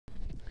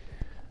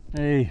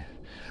Hey,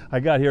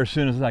 I got here as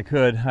soon as I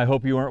could. I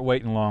hope you weren't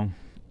waiting long.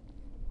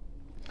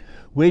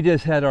 We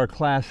just had our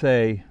Class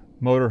A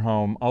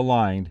motorhome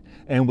aligned,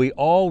 and we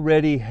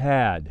already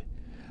had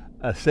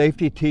a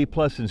Safety T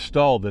Plus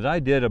installed that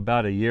I did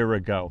about a year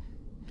ago.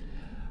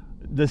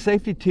 The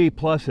Safety T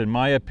Plus, in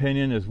my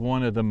opinion, is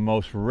one of the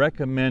most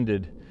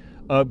recommended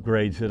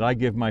upgrades that I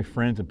give my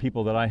friends and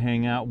people that I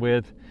hang out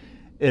with.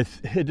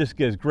 It just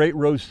gives great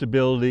road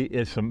stability.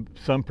 It's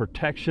some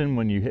protection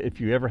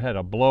if you ever had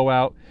a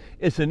blowout.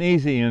 It's an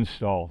easy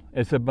install.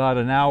 It's about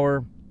an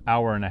hour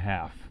and a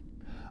half.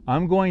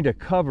 I'm going to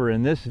cover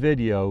in this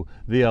video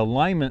the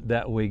alignment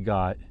that we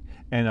got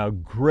and a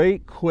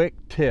great quick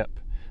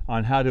tip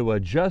on how to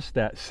adjust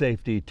that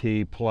Safety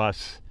T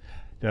Plus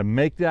to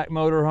make that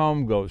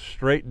motorhome go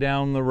straight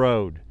down the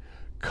road.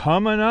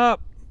 Coming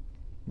up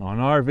on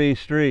RV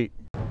Street.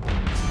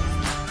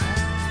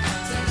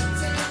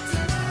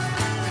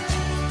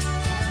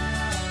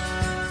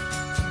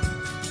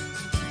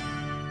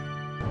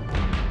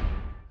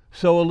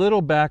 So a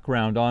little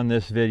background on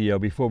this video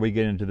before we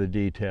get into the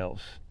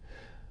details.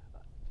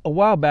 A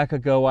while back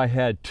ago, I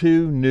had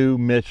 2 new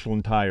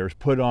Michelin tires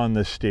put on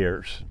the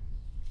steers.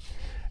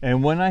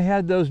 And when I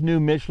had those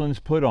new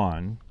Michelins put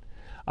on,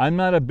 I'm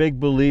not a big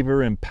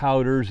believer in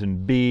powders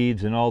and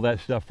beads and all that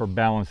stuff for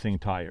balancing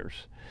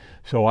tires.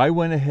 So I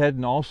went ahead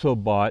and also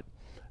bought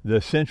the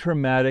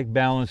Centromatic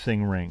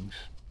balancing rings.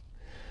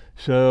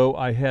 So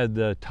I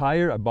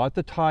bought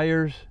the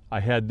tires,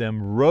 I had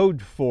them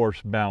road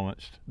force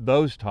balanced,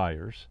 those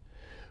tires,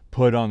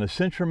 put on the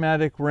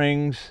Centromatic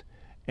rings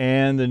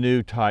and the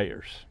new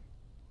tires.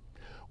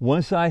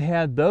 Once I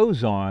had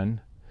those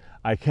on,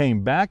 I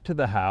came back to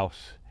the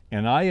house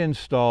and I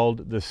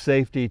installed the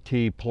Safety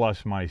T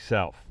Plus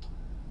myself.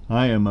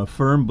 I am a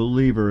firm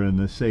believer in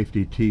the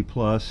Safety T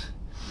Plus,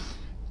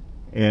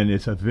 and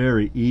it's a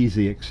very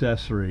easy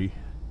accessory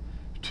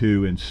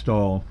to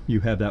install. You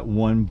have that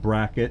one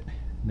bracket,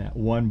 that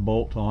one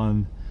bolt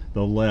on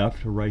the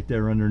left right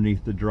there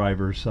underneath the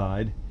driver's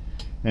side,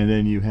 and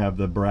then you have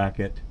the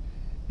bracket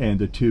and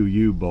the 2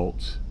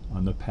 U-bolts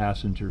on the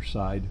passenger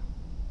side.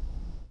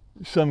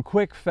 Some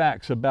quick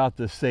facts about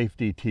the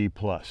Safety T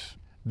Plus.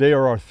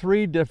 There are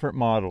 3 different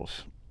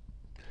models.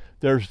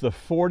 There's the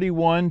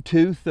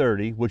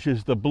 41-230, which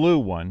is the blue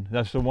one.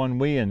 That's the one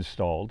we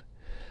installed.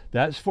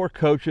 That's for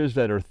coaches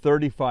that are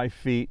 35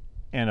 feet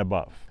and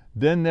above.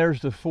 Then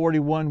there's the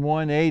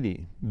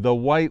 41-180, the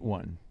white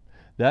one.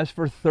 That's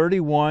for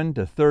 31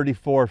 to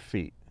 34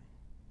 feet.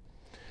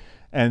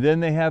 And then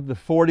they have the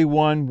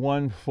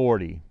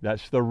 41-140.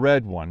 That's the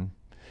red one.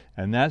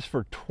 And that's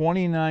for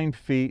 29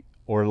 feet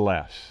or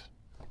less.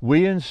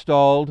 We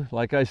installed,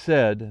 like I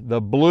said,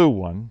 the blue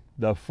one,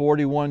 the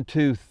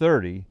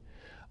 41-230,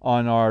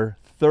 on our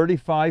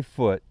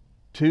 35-foot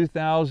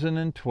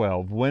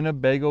 2012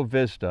 Winnebago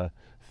Vista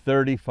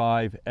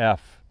 35F.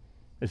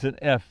 It's an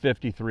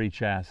F53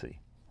 chassis.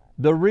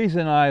 The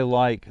reason I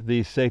like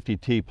these Safety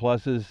T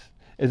Pluses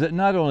is it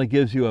not only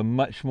gives you a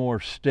much more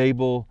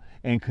stable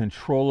and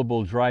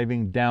controllable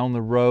driving down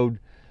the road,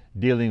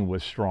 dealing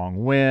with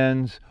strong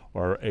winds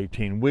or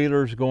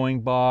 18-wheelers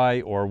going by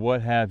or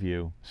what have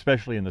you,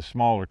 especially in the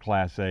smaller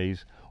Class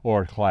A's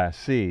or Class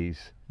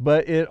C's,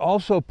 but it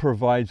also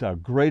provides a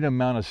great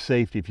amount of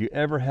safety. If you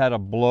ever had a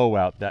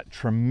blowout, that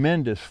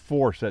tremendous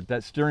force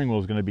that steering wheel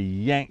is going to be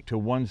yanked to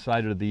one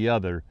side or the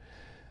other,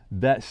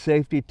 that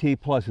Safety T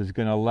Plus is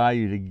going to allow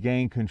you to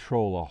gain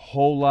control a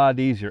whole lot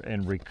easier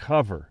and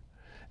recover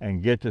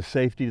and get to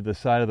safety to the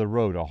side of the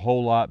road a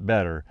whole lot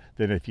better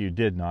than if you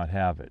did not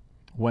have it.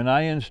 When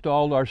I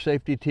installed our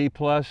Safety T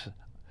Plus,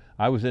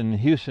 I was in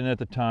Houston at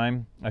the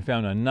time. I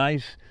found a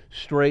nice,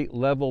 straight,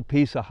 level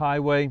piece of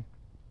highway,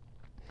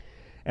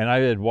 and I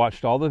had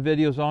watched all the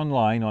videos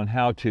online on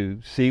how to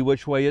see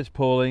which way it's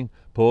pulling,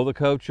 pull the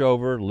coach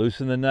over,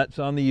 loosen the nuts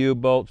on the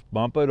U-bolts,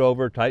 bump it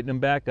over, tighten them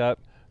back up,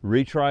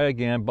 retry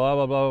again, blah,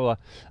 blah, blah, blah.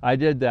 I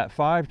did that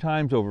 5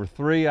 times over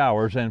 3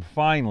 hours and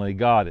finally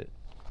got it.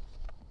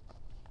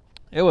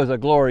 It was a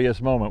glorious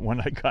moment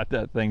when I got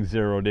that thing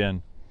zeroed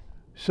in.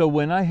 So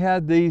when I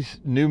had these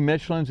new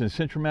Michelins and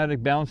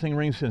Centromatic balancing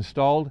rings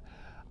installed,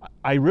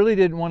 I really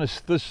didn't want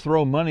to just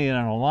throw money in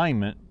an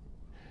alignment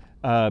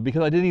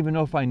because I didn't even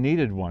know if I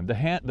needed one.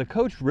 The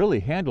coach really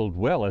handled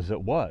well as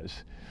it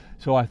was.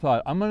 So I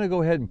thought, I'm going to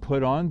go ahead and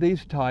put on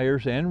these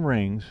tires and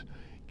rings,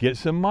 get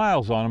some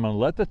miles on them, and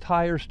let the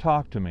tires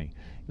talk to me.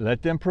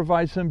 Let them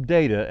provide some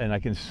data, and I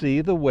can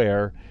see the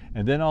wear,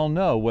 and then I'll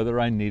know whether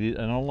I needed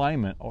an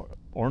alignment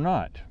or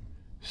not.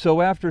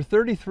 So after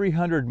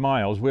 3,300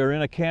 miles, we were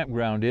in a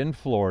campground in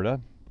Florida,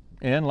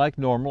 and like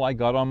normal, I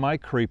got on my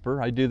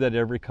creeper. I do that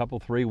every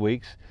 3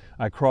 weeks.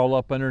 I crawl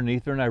up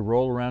underneath her and I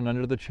roll around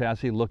under the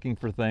chassis looking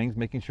for things,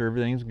 making sure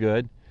everything's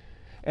good.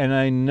 And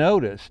I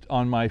noticed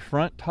on my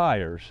front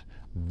tires,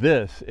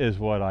 this is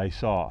what I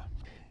saw.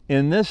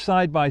 In this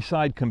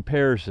side-by-side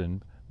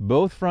comparison,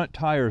 both front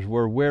tires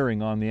were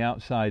wearing on the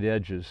outside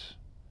edges.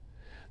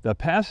 The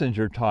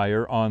passenger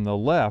tire on the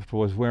left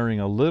was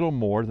wearing a little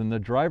more than the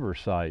driver's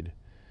side.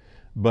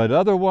 But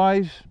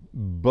otherwise,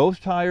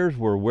 both tires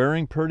were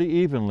wearing pretty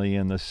evenly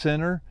in the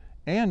center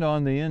and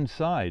on the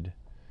inside.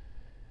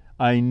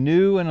 I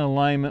knew an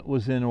alignment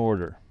was in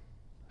order,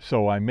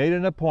 so I made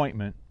an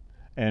appointment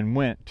and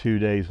went 2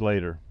 days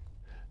later.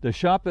 The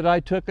shop that I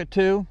took it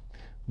to,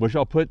 which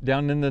I'll put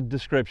down in the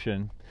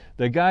description,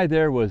 the guy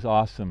there was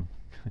awesome.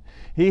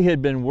 He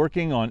had been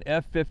working on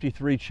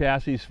F-53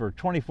 chassis for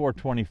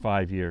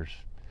 25 years.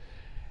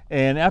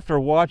 And after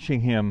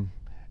watching him,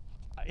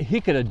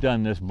 he could have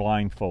done this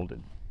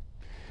blindfolded.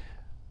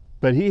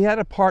 But he had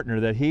a partner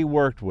that he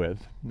worked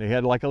with. They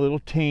had like a little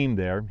team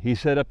there. He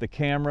set up the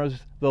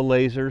cameras, the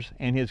lasers,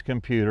 and his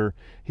computer.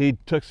 He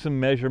took some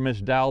measurements,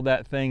 dialed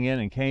that thing in,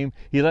 and came.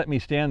 He let me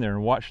stand there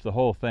and watch the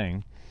whole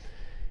thing.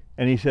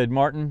 And he said,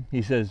 Martin,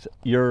 he says,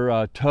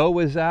 your toe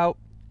is out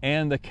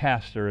and the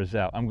caster is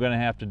out. I'm going to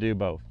have to do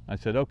both. I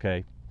said,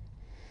 okay.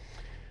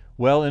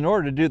 Well, in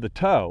order to do the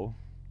toe,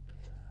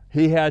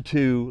 he had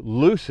to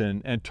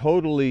loosen and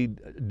totally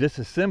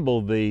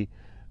disassemble the,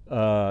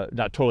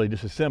 not totally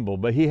disassemble,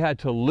 but he had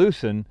to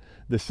loosen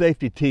the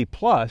safety T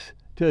plus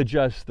to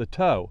adjust the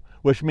toe,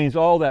 which means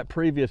all that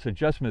previous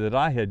adjustment that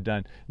I had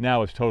done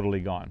now is totally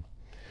gone.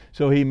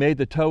 So he made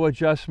the toe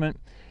adjustment,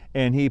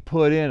 and he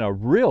put in a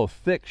real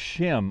thick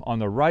shim on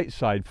the right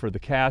side for the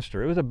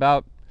caster. It was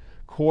about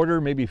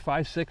quarter, maybe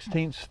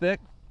 5/16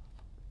 thick.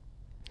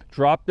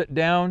 Dropped it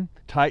down,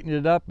 tightened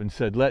it up, and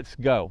said, let's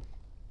go.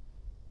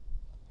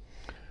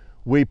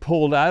 We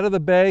pulled out of the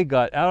bay,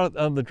 got out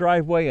of the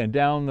driveway and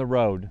down the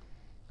road,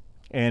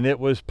 and it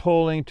was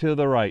pulling to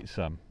the right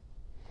some.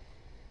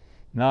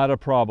 Not a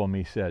problem,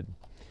 he said.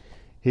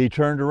 He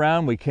turned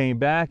around, we came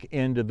back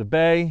into the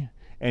bay,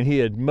 and he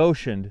had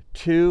motioned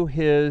to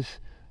his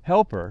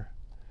helper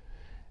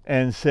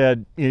and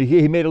said,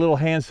 he made a little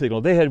hand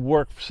signal. They had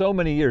worked for so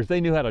many years,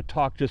 they knew how to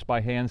talk just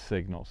by hand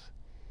signals.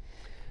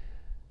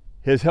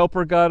 His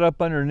helper got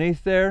up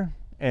underneath there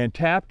and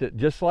tapped it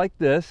just like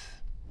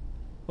this.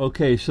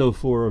 Okay, so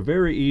for a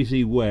very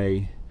easy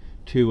way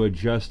to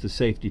adjust the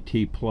safety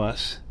T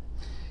plus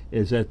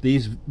is that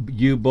these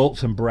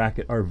U-bolts and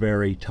bracket are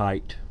very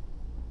tight.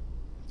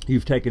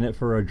 You've taken it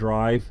for a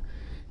drive,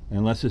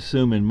 and let's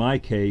assume in my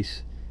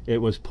case it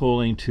was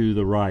pulling to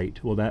the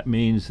right. Well, that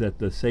means that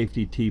the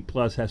safety T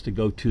plus has to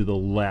go to the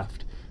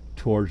left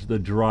towards the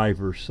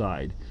driver's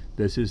side.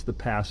 This is the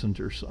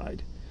passenger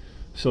side.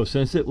 So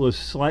since it was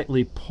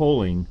slightly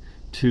pulling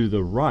to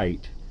the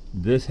right,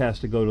 this has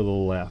to go to the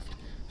left.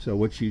 So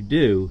what you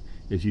do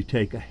is you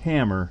take a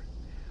hammer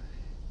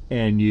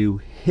and you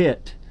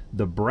hit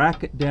the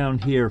bracket down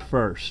here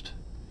first.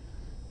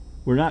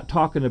 We're not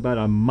talking about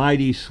a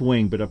mighty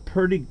swing, but a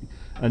pretty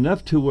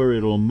enough to where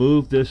it'll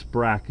move this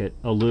bracket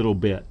a little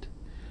bit.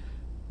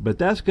 But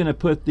that's going to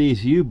put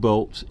these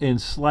U-bolts in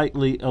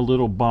slightly a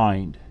little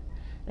bind.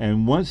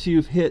 And once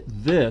you've hit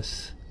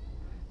this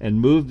and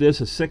moved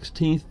this a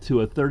 1/16 to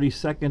a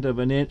 32nd of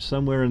an inch,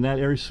 somewhere in that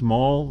area,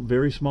 small,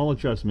 very small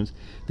adjustments,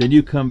 then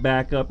you come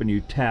back up and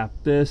you tap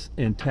this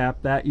and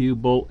tap that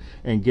U-bolt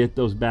and get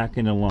those back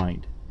in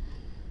aligned.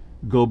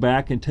 Go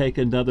back and take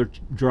another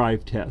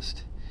drive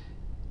test.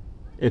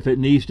 If it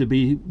needs to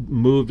be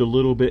moved a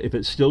little bit, if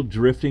it's still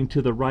drifting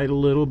to the right a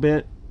little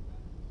bit,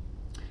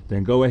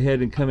 then go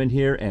ahead and come in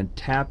here and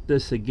tap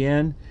this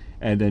again,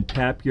 and then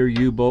tap your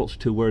U-bolts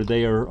to where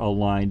they are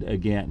aligned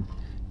again.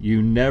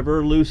 You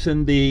never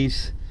loosen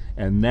these,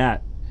 and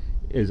that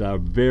is a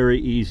very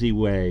easy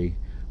way.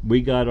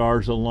 We got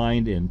ours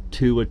aligned in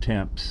 2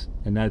 attempts,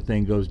 and that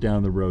thing goes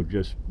down the road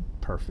just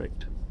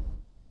perfect.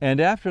 And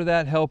after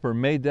that helper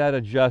made that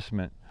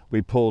adjustment,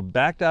 we pulled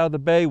back out of the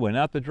bay, went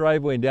out the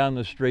driveway and down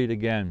the street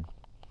again.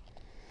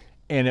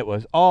 And it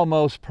was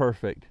almost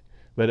perfect,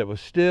 but it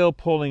was still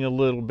pulling a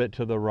little bit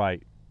to the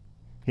right.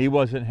 He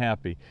wasn't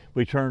happy.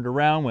 We turned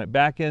around, went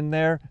back in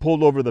there,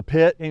 pulled over the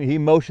pit, and he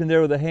motioned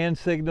there with a hand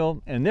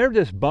signal, and they're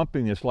just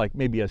bumping this like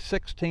maybe a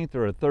 1/16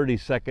 or a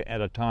 32nd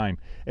at a time.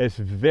 It's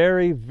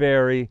very,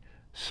 very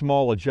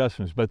small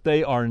adjustments, but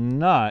they are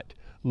not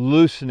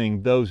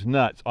loosening those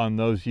nuts on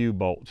those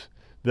U-bolts.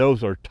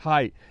 Those are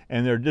tight,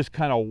 and they're just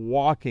kind of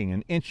walking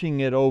and inching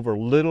it over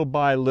little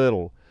by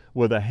little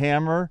with a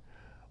hammer,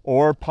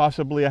 or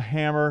possibly a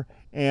hammer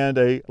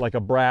and like a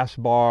brass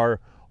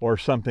bar or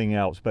something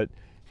else. But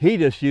he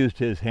just used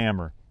his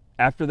hammer.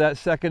 After that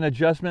second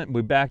adjustment,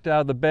 we backed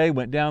out of the bay,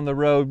 went down the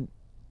road,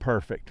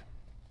 perfect.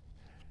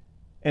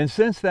 And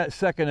since that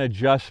second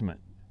adjustment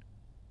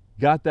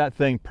got that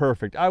thing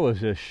perfect, I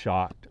was just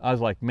shocked. I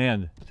was like,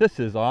 man, this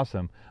is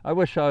awesome. I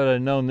wish I would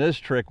have known this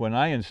trick when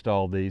I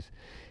installed these.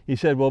 He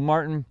said, well,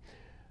 Martin,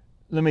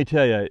 let me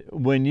tell you,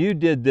 when you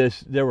did this,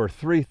 there were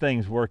 3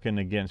 things working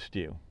against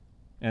you.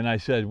 And I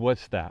said,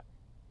 what's that?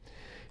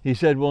 He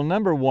said, well,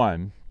 number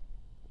one,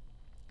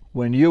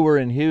 when you were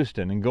in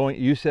Houston and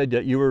you said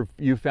that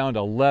you found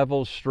a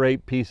level,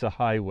 straight piece of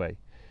highway.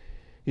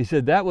 He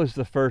said, that was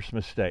the first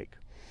mistake.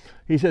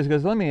 He says,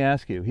 because let me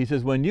ask you, he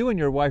says, when you and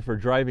your wife are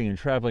driving and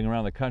traveling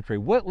around the country,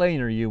 what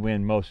lane are you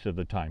in most of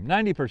the time?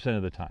 90%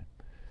 of the time.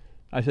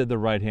 I said, the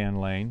right-hand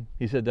lane.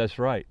 He said, that's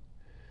right.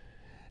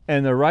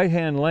 And the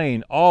right-hand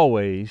lane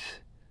always,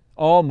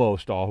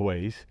 almost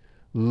always,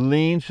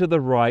 leans to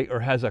the right or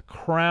has a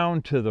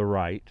crown to the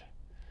right.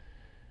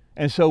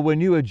 And so when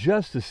you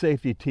adjust the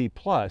Safety T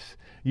Plus,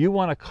 you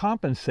want to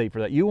compensate for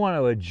that. You want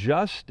to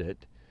adjust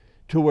it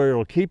to where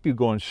it'll keep you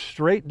going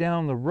straight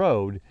down the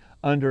road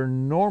under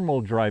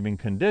normal driving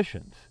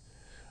conditions.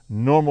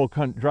 Normal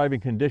driving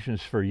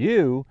conditions for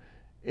you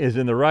is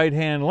in the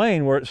right-hand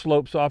lane where it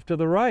slopes off to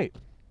the right.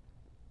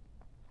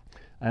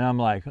 And I'm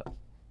like,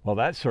 well,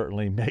 that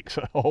certainly makes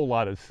a whole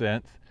lot of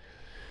sense.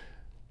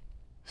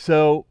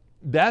 So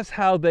that's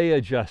how they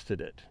adjusted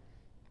it.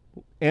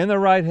 In the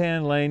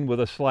right-hand lane with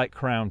a slight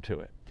crown to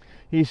it.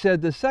 He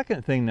said the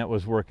second thing that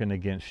was working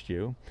against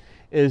you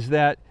is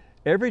that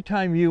every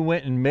time you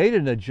went and made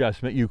an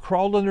adjustment, you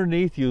crawled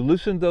underneath, you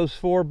loosened those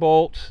 4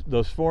 bolts,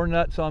 those 4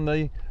 nuts on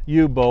the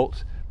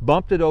U-bolts,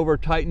 bumped it over,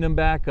 tightened them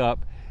back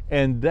up,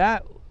 and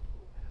that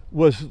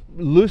was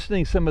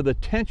loosening some of the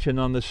tension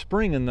on the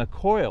spring and the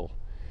coil.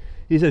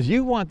 He says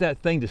you want that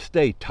thing to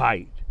stay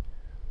tight.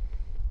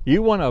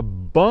 You want to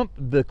bump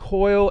the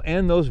coil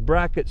and those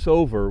brackets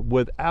over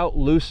without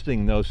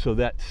loosening those so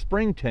that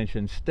spring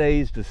tension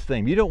stays the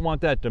same. You don't want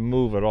that to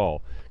move at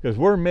all because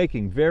we're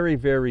making very,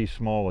 very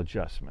small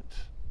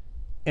adjustments.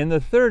 And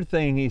the third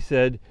thing he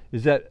said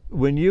is that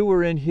when you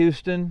were in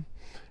Houston,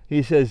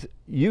 he says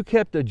you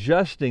kept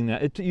adjusting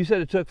that. You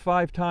said it took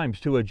 5 times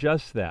to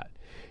adjust that.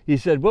 He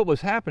said what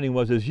was happening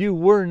was you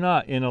were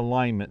not in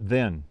alignment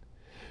then.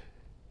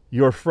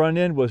 Your front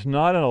end was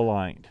not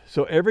aligned.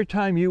 So every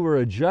time you were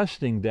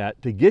adjusting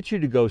that to get you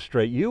to go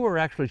straight, you were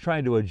actually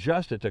trying to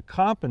adjust it to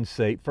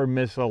compensate for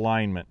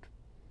misalignment.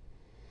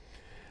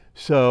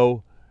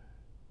 So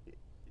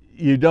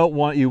you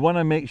want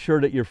to make sure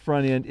that your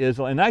front end is,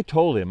 and I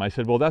told him, I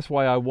said, well, that's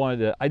why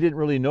I didn't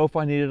really know if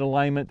I needed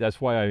alignment.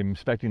 That's why I'm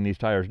inspecting these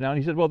tires now. And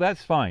he said, well,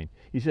 that's fine.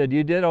 He said,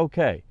 you did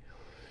okay.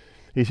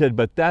 He said,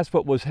 but that's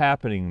what was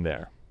happening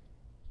there.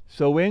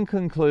 So in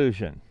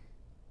conclusion,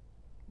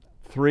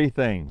 3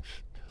 things.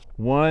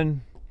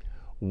 1,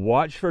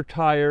 watch for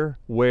tire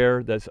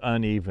wear that's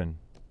uneven.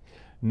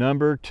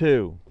 Number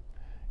 2,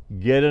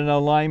 get an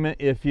alignment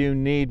if you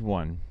need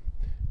one.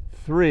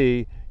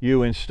 3,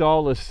 you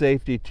install a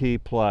Safety T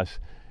Plus.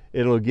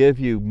 It'll give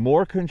you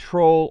more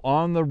control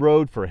on the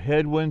road for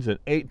headwinds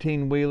and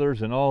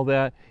 18-wheelers and all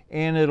that,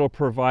 and it'll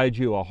provide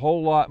you a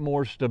whole lot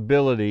more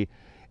stability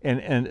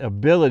and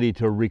ability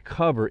to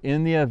recover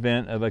in the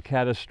event of a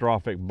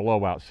catastrophic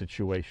blowout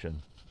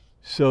situation.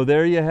 So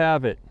there you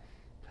have it,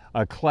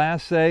 a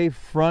Class A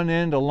front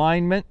end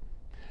alignment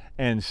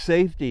and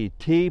Safety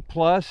T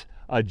Plus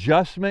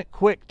adjustment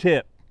quick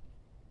tip.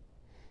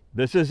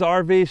 This is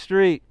RV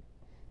Street.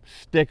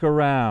 Stick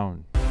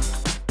around.